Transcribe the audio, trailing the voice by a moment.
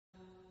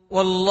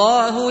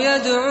والله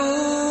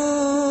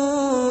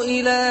يدعو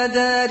إلى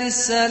دار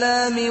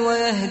السلام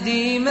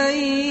ويهدي من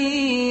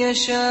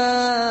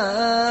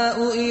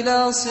يشاء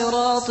إلى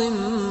صراط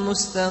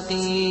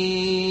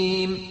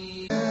مستقيم.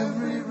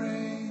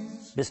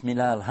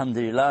 Bismillah,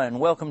 alhamdulillah, and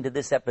welcome to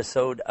this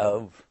episode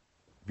of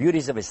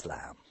Beauties of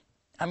Islam.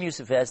 I'm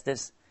Yusuf,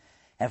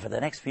 and for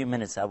the next few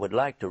minutes I would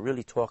like to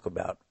really talk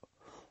about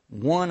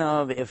one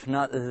of, if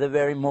not the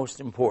very most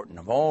important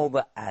of all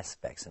the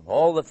aspects, of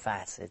all the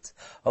facets,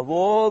 of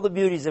all the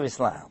beauties of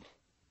Islam.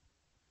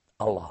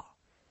 Allah.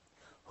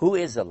 Who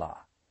is Allah?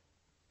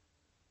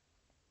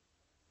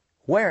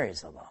 Where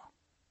is Allah?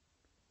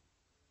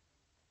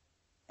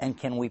 And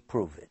can we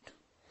prove it?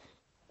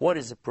 What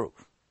is the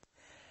proof?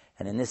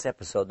 And in this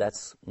episode,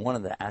 that's one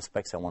of the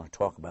aspects I want to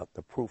talk about,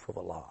 the proof of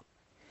Allah.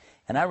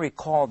 And I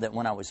recall that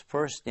when I was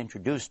first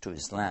introduced to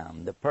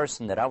Islam, the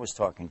person that I was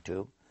talking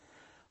to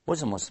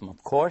was a Muslim,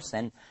 of course,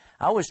 and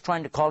I was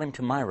trying to call him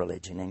to my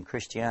religion in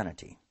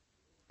Christianity.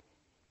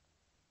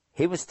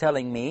 He was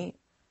telling me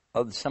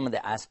of some of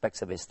the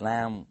aspects of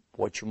Islam,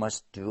 what you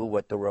must do,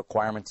 what the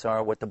requirements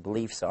are, what the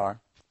beliefs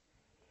are.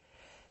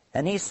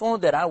 And he saw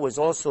that I was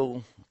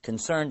also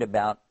concerned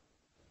about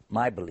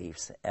my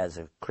beliefs as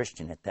a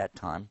Christian at that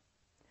time.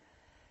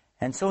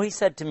 And so he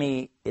said to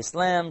me,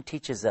 Islam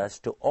teaches us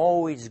to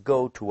always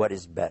go to what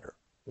is better.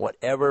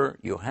 Whatever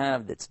you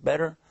have that's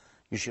better,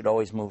 you should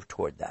always move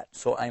toward that.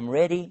 So I'm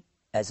ready,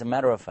 as a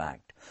matter of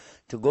fact,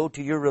 to go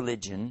to your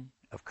religion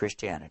of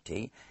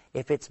Christianity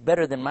if it's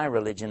better than my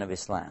religion of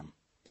Islam.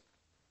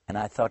 And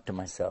I thought to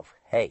myself,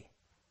 hey,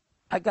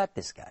 I got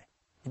this guy.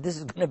 This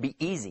is going to be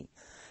easy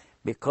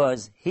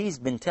because he's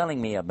been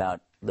telling me about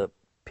the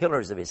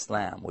pillars of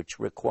Islam, which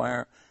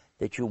require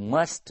that you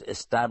must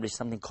establish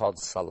something called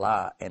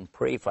Salah and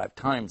pray 5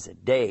 times a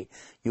day.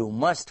 You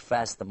must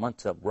fast the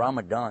month of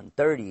Ramadan,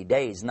 30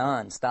 days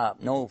non-stop,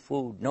 no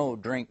food, no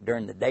drink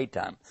during the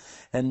daytime.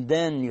 And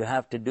then you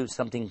have to do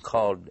something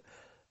called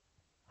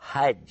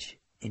Hajj.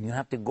 And you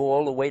have to go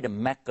all the way to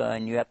Mecca,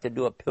 and you have to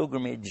do a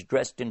pilgrimage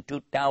dressed in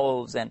 2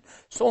 towels, and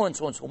so and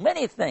so and so.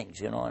 Many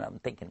things, and I'm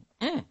thinking,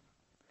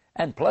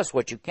 And plus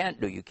what you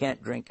can't do, you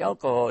can't drink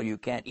alcohol, you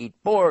can't eat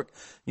pork,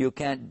 you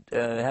can't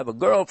have a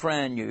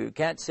girlfriend, you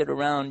can't sit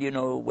around,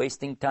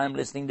 wasting time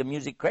listening to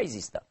music,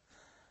 crazy stuff.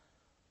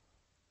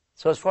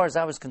 So as far as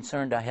I was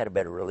concerned, I had a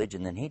better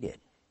religion than he did.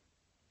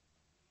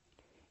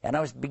 And I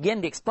was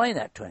beginning to explain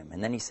that to him.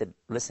 And then he said,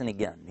 listen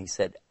again. He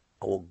said,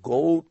 I will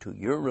go to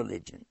your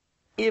religion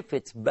if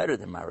it's better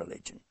than my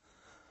religion.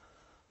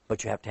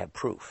 But you have to have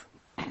proof.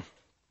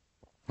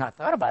 Now I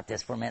thought about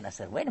this for a minute. I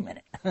said, wait a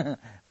minute.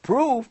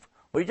 Proof?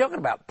 What are you talking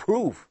about?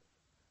 Proof.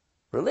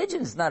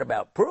 Religion is not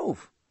about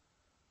proof.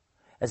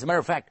 As a matter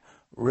of fact,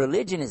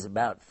 religion is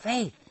about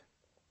faith.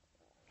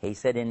 He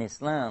said in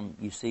Islam,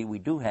 you see, we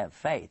do have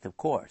faith, of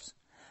course,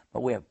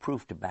 but we have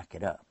proof to back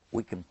it up.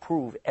 We can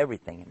prove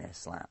everything in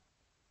Islam.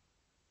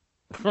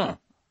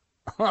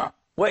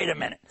 Wait a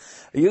minute.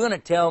 You're going to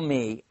tell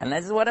me, and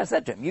this is what I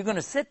said to him, you're going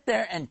to sit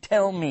there and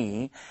tell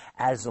me,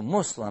 as a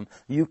Muslim,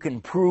 you can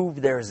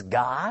prove there's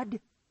God?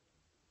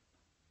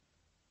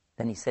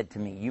 Then he said to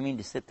me, you mean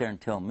to sit there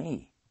and tell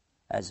me,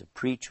 as a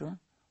preacher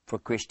for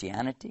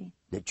Christianity,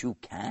 that you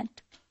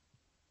can't?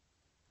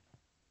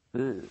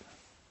 Ugh.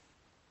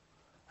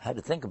 I had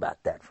to think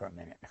about that for a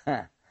minute.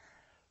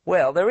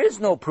 Well, there is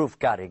no proof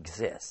God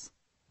exists.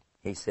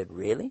 He said,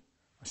 really?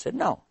 I said,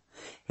 no.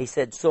 He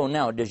said, so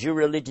now, does your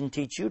religion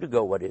teach you to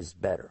go what is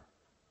better?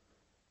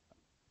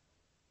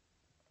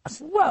 I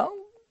said, well,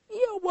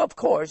 of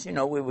course,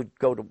 we would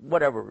go to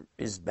whatever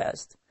is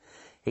best.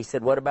 He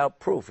said, what about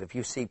proof? If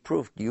you see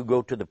proof, do you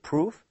go to the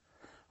proof?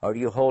 Or do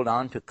you hold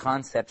on to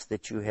concepts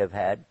that you have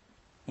had,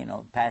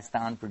 passed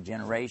on for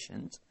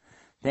generations,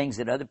 things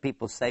that other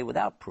people say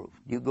without proof?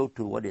 Do you go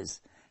to what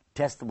is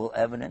testable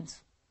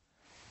evidence?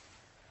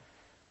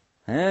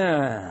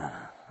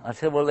 I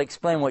said, well,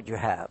 explain what you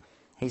have.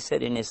 He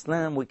said, in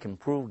Islam, we can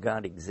prove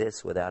God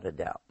exists without a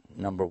doubt,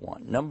 number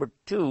 1. Number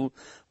 2,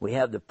 we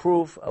have the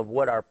proof of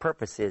what our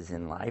purpose is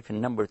in life.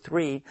 And number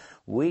 3,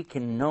 we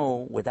can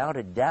know without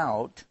a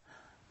doubt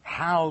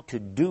how to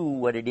do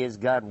what it is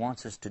God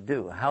wants us to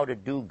do, how to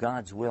do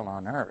God's will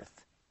on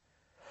earth.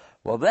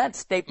 Well, that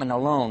statement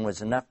alone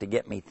was enough to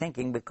get me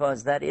thinking,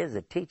 because that is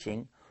a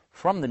teaching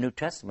from the New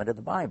Testament of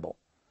the Bible.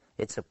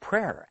 It's a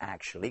prayer,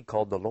 actually,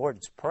 called the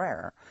Lord's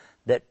Prayer,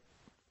 that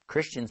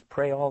Christians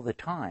pray all the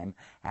time,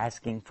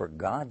 asking for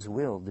God's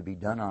will to be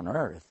done on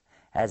earth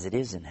as it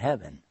is in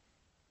heaven.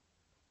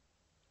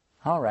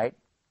 All right,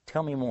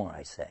 tell me more,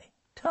 I say.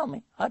 Tell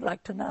me, I'd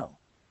like to know.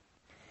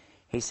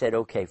 He said,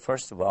 okay,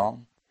 first of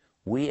all,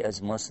 we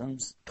as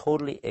Muslims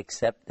totally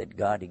accept that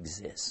God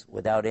exists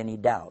without any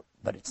doubt.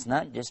 But it's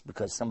not just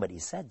because somebody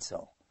said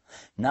so,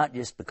 not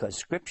just because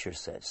Scripture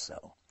says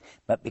so,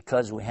 but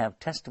because we have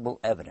testable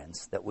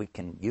evidence that we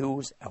can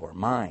use our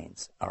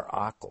minds, our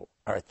aql,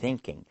 our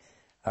thinking,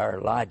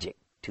 our logic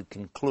to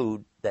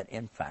conclude that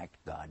in fact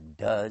God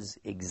does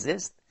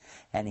exist,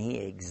 and He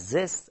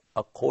exists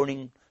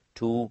according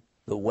to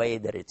the way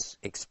that it's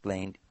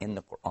explained in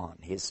the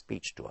Quran, His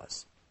speech to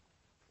us.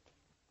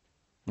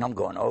 And I'm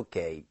going,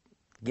 okay,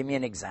 give me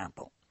an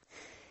example.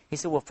 He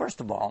said, well, first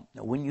of all,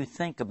 when you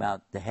think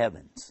about the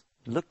heavens,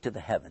 look to the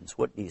heavens,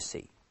 what do you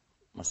see?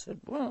 I said,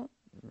 well,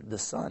 the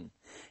sun.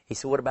 He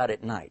said, what about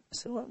at night? I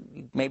said, well,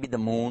 maybe the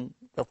moon,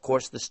 of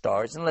course the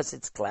stars, unless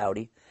it's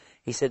cloudy.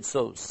 He said,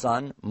 so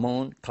sun,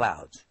 moon,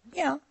 clouds.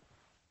 Yeah.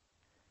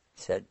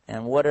 He said,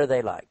 and what are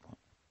they like? I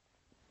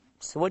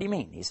said, what do you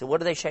mean? He said, what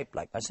are they shaped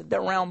like? I said,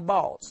 they're round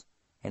balls.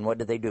 And what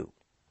do they do?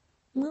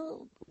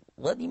 Well,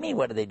 what do you mean,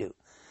 what do they do?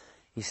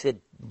 He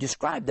said,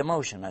 describe the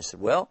motion. I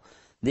said, well,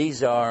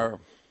 these are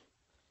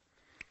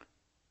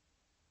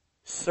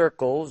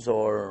circles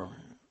or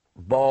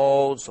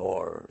balls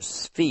or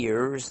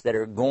spheres that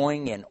are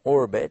going in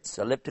orbits,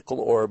 elliptical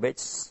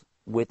orbits,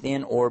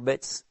 within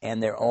orbits,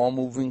 and they're all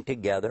moving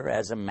together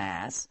as a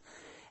mass,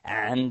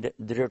 and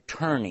they're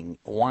turning,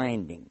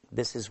 winding.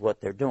 This is what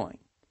they're doing.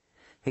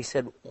 He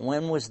said,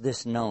 when was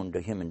this known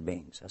to human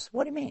beings? I said,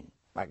 what do you mean?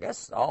 I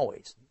guess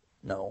always.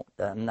 No,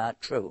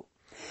 not true.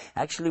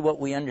 Actually, what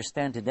we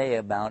understand today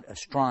about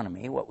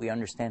astronomy, what we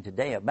understand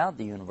today about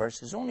the universe,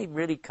 has only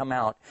really come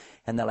out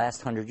in the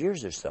last 100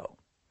 years or so.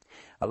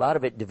 A lot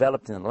of it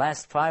developed in the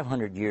last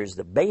 500 years,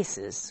 the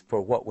basis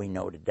for what we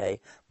know today,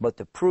 but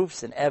the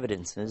proofs and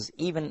evidences,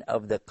 even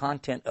of the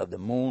content of the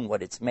moon,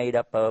 what it's made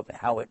up of,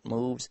 how it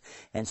moves,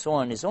 and so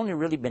on, has only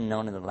really been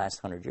known in the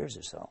last 100 years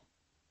or so.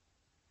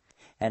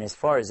 And as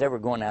far as ever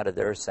going out of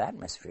the Earth's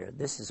atmosphere,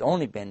 this has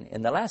only been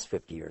in the last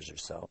 50 years or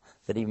so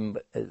that even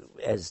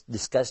as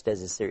discussed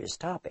as a serious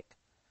topic.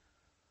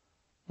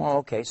 Well,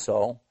 okay,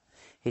 so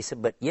he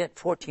said, but yet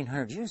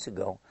 1,400 years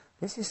ago,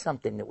 this is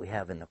something that we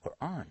have in the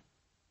Quran.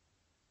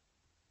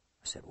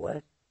 I said,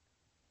 what?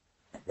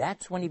 And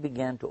that's when he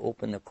began to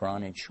open the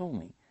Quran and show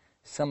me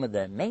some of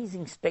the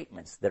amazing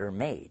statements that are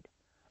made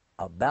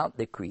about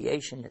the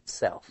creation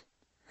itself.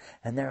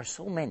 And there are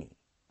so many.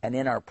 And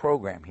in our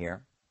program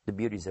here, The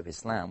Beauties of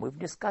Islam, we've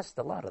discussed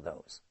a lot of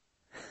those.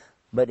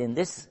 But in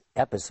this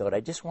episode,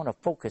 I just want to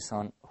focus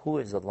on who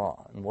is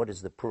Allah and what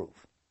is the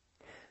proof.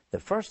 The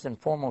first and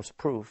foremost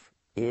proof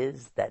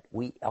is that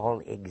we all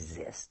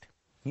exist.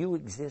 You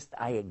exist,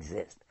 I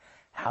exist.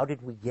 How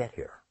did we get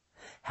here?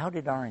 How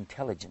did our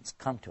intelligence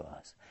come to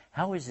us?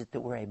 How is it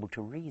that we're able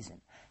to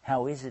reason?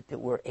 How is it that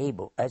we're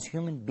able, as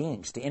human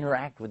beings, to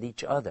interact with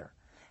each other?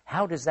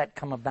 How does that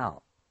come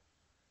about?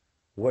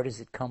 Where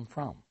does it come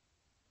from?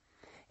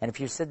 And if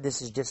you said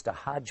this is just a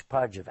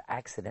hodgepodge of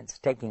accidents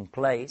taking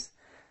place,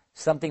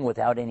 something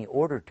without any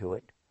order to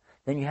it,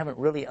 then you haven't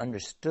really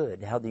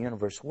understood how the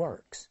universe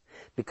works.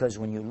 Because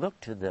when you look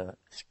to the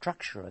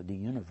structure of the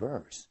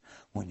universe,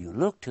 when you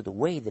look to the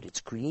way that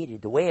it's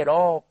created, the way it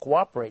all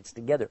cooperates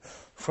together,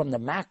 from the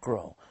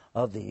macro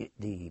of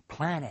the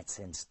planets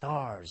and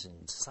stars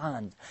and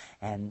suns,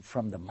 and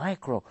from the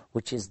micro,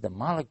 which is the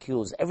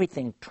molecules,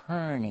 everything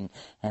turning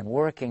and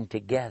working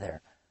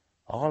together,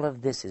 all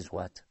of this is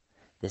what?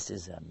 This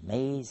is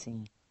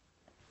amazing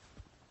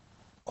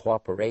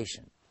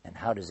cooperation. And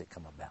how does it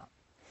come about?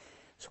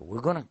 So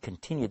we're going to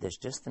continue this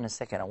just in a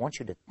second. I want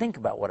you to think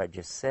about what I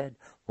just said.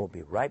 We'll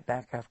be right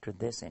back after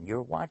this, and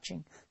you're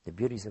watching The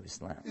Beauties of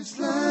Islam.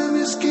 Islam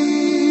is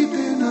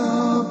keeping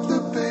up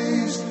the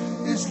pace.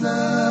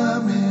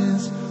 Islam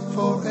is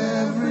for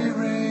every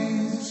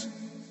race.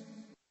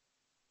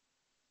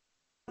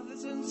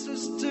 Brothers and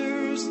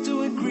sisters,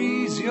 to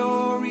increase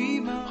your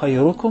iman.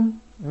 خيركم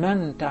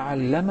من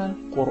تعلم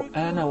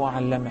القرآن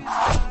وعلمه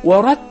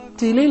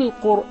ورتل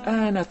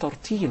القرآن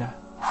ترتيلا.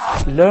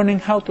 Learning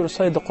how to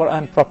recite the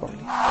Quran properly,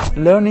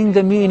 learning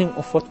the meaning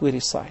of what we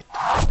recite,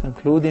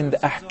 including the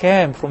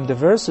ahkam from the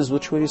verses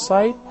which we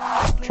recite,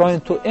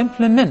 trying to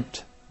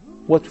implement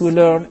what we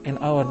learn in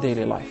our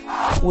daily life.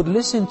 We'll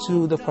listen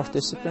to the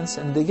participants,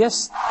 and the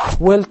guests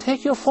will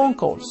take your phone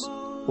calls.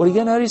 We're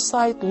going to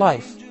recite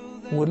live.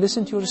 We'll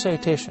listen to your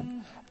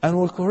recitation, and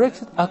we'll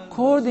correct it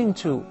according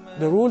to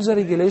the rules and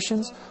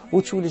regulations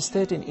which we'll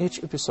state in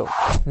each episode.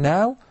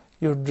 Now,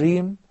 your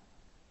dream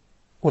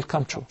will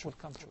come true.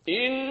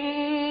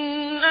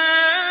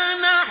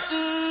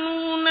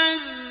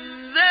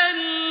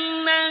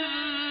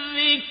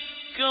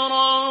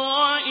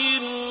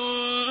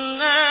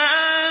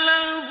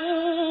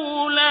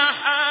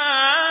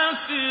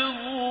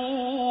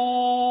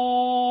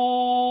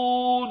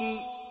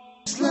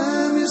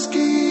 Islam is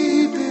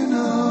keeping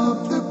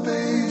up the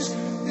pace.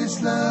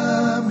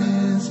 Islam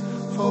is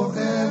for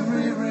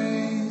every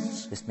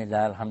race. Bismillah,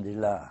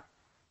 alhamdulillah.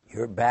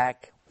 You're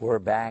back, we're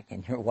back,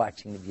 and you're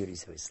watching The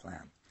Beauties of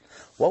Islam.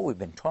 What we've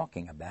been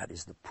talking about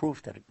is the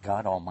proof that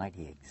God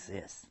Almighty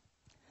exists.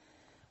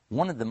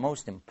 One of the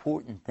most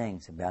important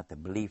things about the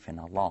belief in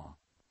Allah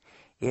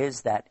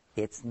is that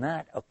it's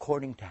not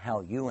according to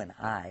how you and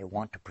I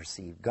want to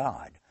perceive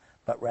God,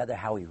 but rather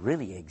how He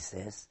really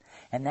exists,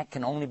 and that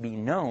can only be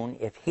known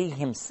if He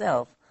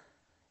Himself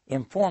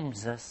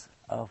informs us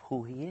of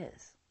who He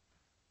is.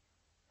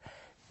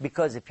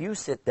 Because if you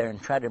sit there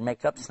and try to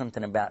make up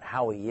something about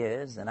how He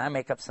is, and I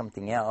make up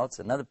something else,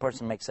 another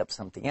person makes up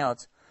something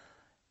else,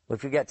 well,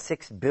 if you got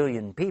 6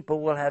 billion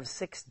people, we'll have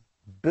 6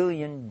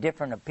 billion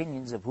different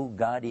opinions of who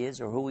God is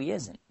or who He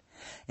isn't.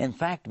 In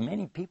fact,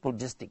 many people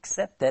just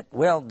accept that,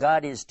 well,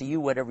 God is to you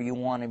whatever you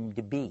want Him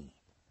to be.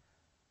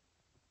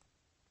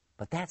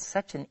 But that's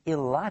such an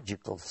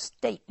illogical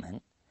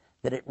statement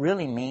that it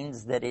really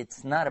means that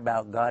it's not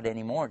about God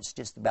anymore. It's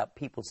just about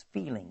people's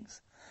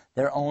feelings,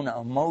 their own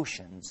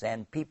emotions,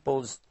 and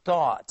people's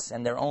thoughts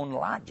and their own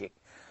logic.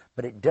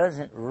 But it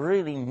doesn't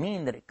really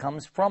mean that it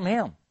comes from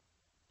Him.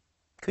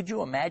 Could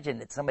you imagine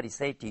that somebody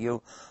say to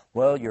you,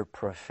 well, your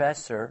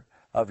professor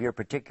of your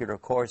particular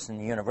course in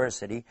the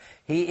university,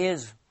 he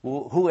is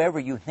whoever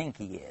you think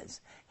he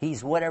is.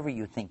 He's whatever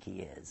you think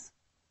he is.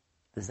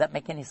 Does that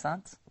make any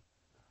sense?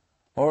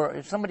 Or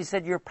if somebody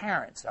said your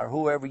parents are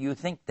whoever you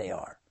think they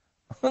are.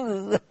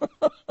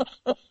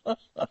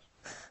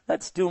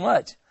 That's too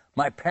much.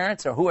 My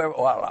parents are whoever,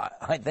 well,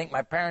 I think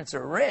my parents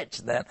are rich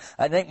then.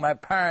 I think my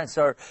parents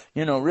are,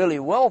 really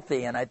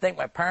wealthy, and I think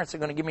my parents are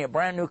going to give me a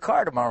brand new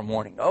car tomorrow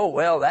morning. Oh,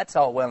 well, that's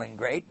all well and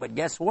great, but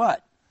guess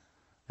what?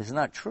 It's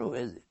not true,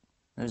 is it?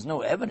 There's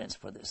no evidence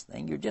for this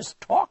thing. You're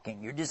just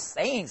talking. You're just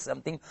saying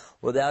something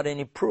without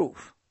any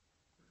proof.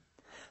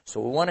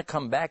 So we want to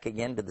come back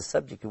again to the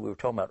subject that we were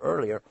talking about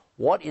earlier.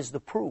 What is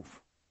the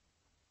proof?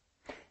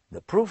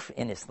 The proof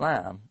in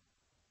Islam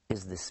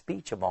is the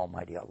speech of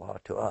Almighty Allah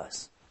to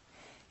us.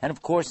 And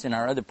of course, in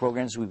our other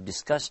programs, we've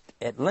discussed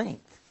at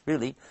length,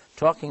 really,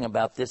 talking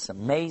about this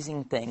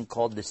amazing thing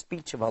called the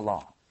speech of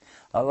Allah.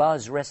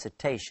 Allah's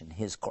recitation,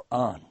 His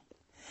Quran.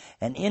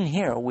 And in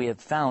here, we have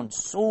found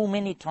so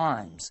many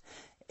times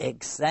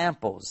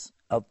examples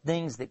of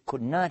things that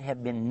could not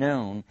have been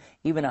known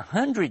even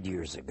 100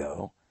 years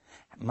ago,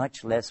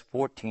 much less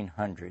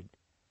 1,400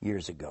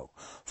 years ago.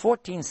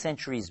 14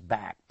 centuries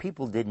back,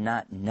 people did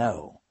not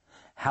know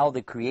how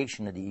the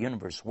creation of the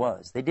universe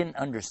was. They didn't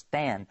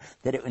understand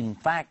that it, in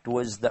fact,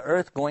 was the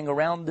earth going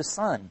around the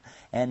sun.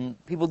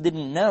 And people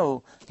didn't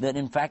know that,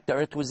 in fact, the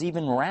earth was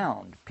even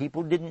round.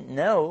 People didn't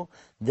know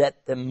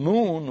that the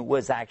moon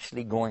was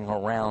actually going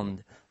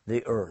around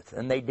the earth.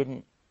 And they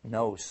didn't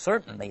know,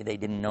 certainly they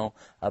didn't know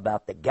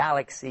about the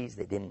galaxies.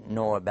 They didn't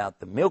know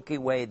about the Milky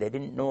Way. They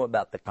didn't know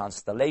about the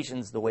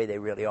constellations the way they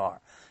really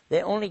are.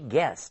 They only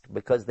guessed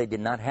because they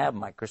did not have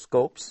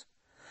microscopes.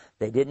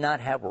 They did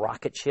not have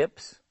rocket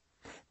ships.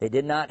 They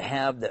did not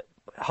have the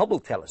Hubble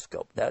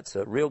telescope. That's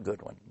a real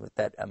good one, with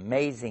that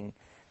amazing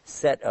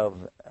set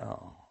of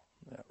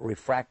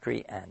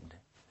refractory and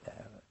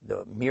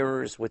the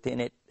mirrors within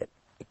it that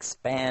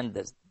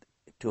expand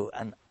to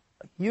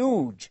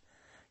huge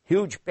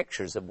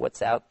pictures of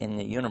what's out in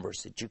the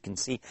universe, that you can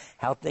see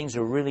how things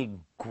are really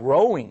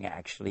growing,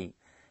 actually,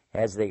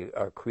 as they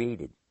are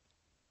created.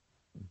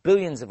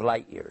 Billions of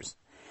light years.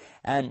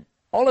 And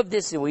all of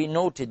this that we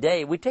know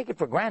today, we take it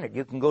for granted.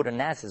 You can go to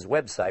NASA's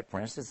website,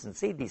 for instance, and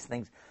see these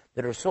things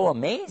that are so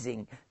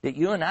amazing that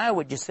you and I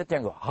would just sit there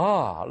and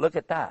go, look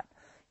at that.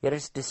 Yet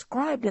it's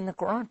described in the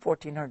Quran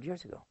 1,400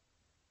 years ago.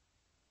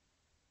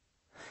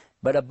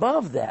 But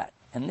above that,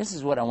 and this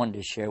is what I wanted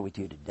to share with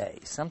you today,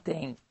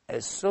 something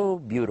is so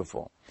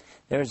beautiful.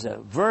 There's a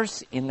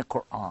verse in the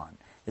Quran.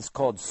 It's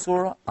called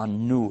Surah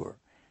An-Nur.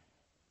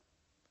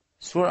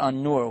 Surah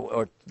An-Nur,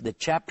 or the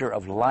chapter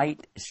of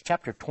light, is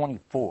chapter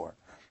 24.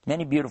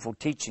 Many beautiful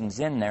teachings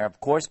in there, of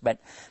course, but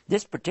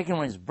this particular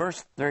one is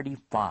verse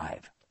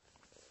 35.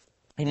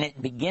 And it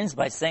begins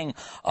by saying,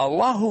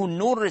 Allahu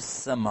nuris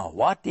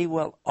samawati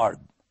wal ard.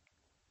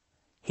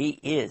 He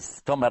is,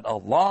 talking about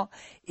Allah,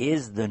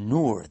 is the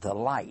nur, the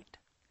light.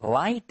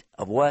 Light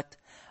of what?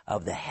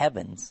 Of the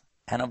heavens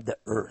and of the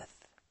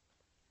earth.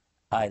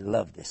 I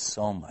love this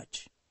so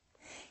much.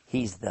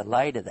 He's the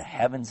light of the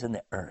heavens and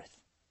the earth.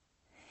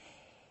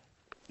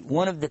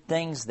 One of the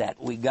things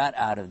that we got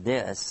out of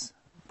this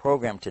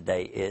program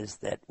today is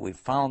that we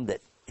found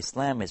that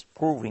Islam is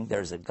proving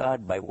there's a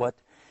God by what?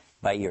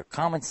 By your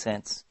common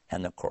sense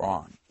and the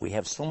Quran. We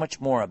have so much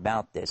more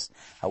about this.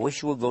 I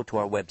wish you would go to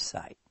our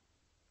website,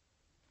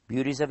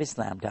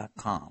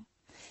 beautiesofislam.com,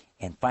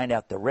 and find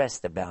out the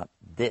rest about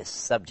this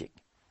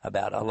subject,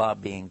 about Allah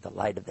being the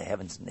light of the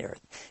heavens and the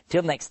earth.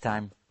 Till next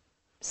time,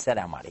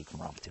 Assalamu alaikum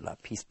wa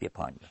rahmatullah. Peace be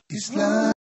upon you.